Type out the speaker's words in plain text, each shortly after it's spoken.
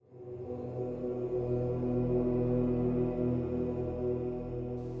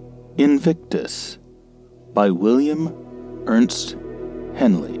Invictus by Ernest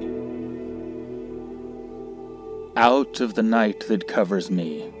Henley. Out of the night that covers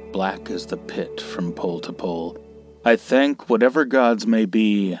me, black as the pit from pole to pole, I thank whatever gods may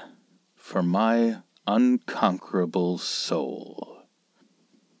be for my unconquerable soul.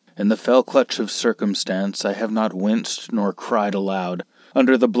 In the fell clutch of circumstance I have not winced nor cried aloud.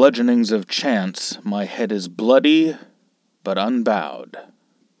 Under the bludgeonings of chance my head is bloody but unbowed.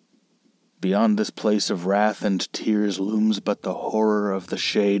 Beyond this place of wrath and tears looms but the horror of the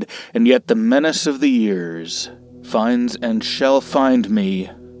shade, and yet the menace of the years finds and shall find me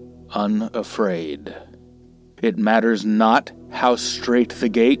unafraid. It matters not how strait the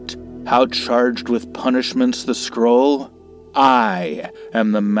gate, how charged with punishments the scroll. I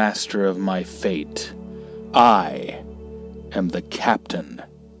am the master of my fate. I am the captain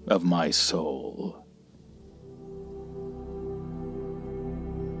of my soul.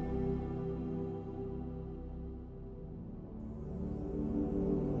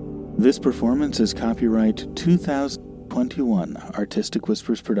 This performance is copyright 2021 Artistic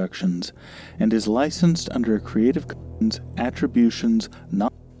Whispers Productions and is licensed under a Creative Commons Attributions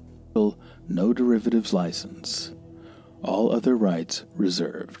Non-Commercial No Derivatives license. All other rights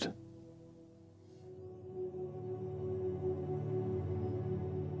reserved.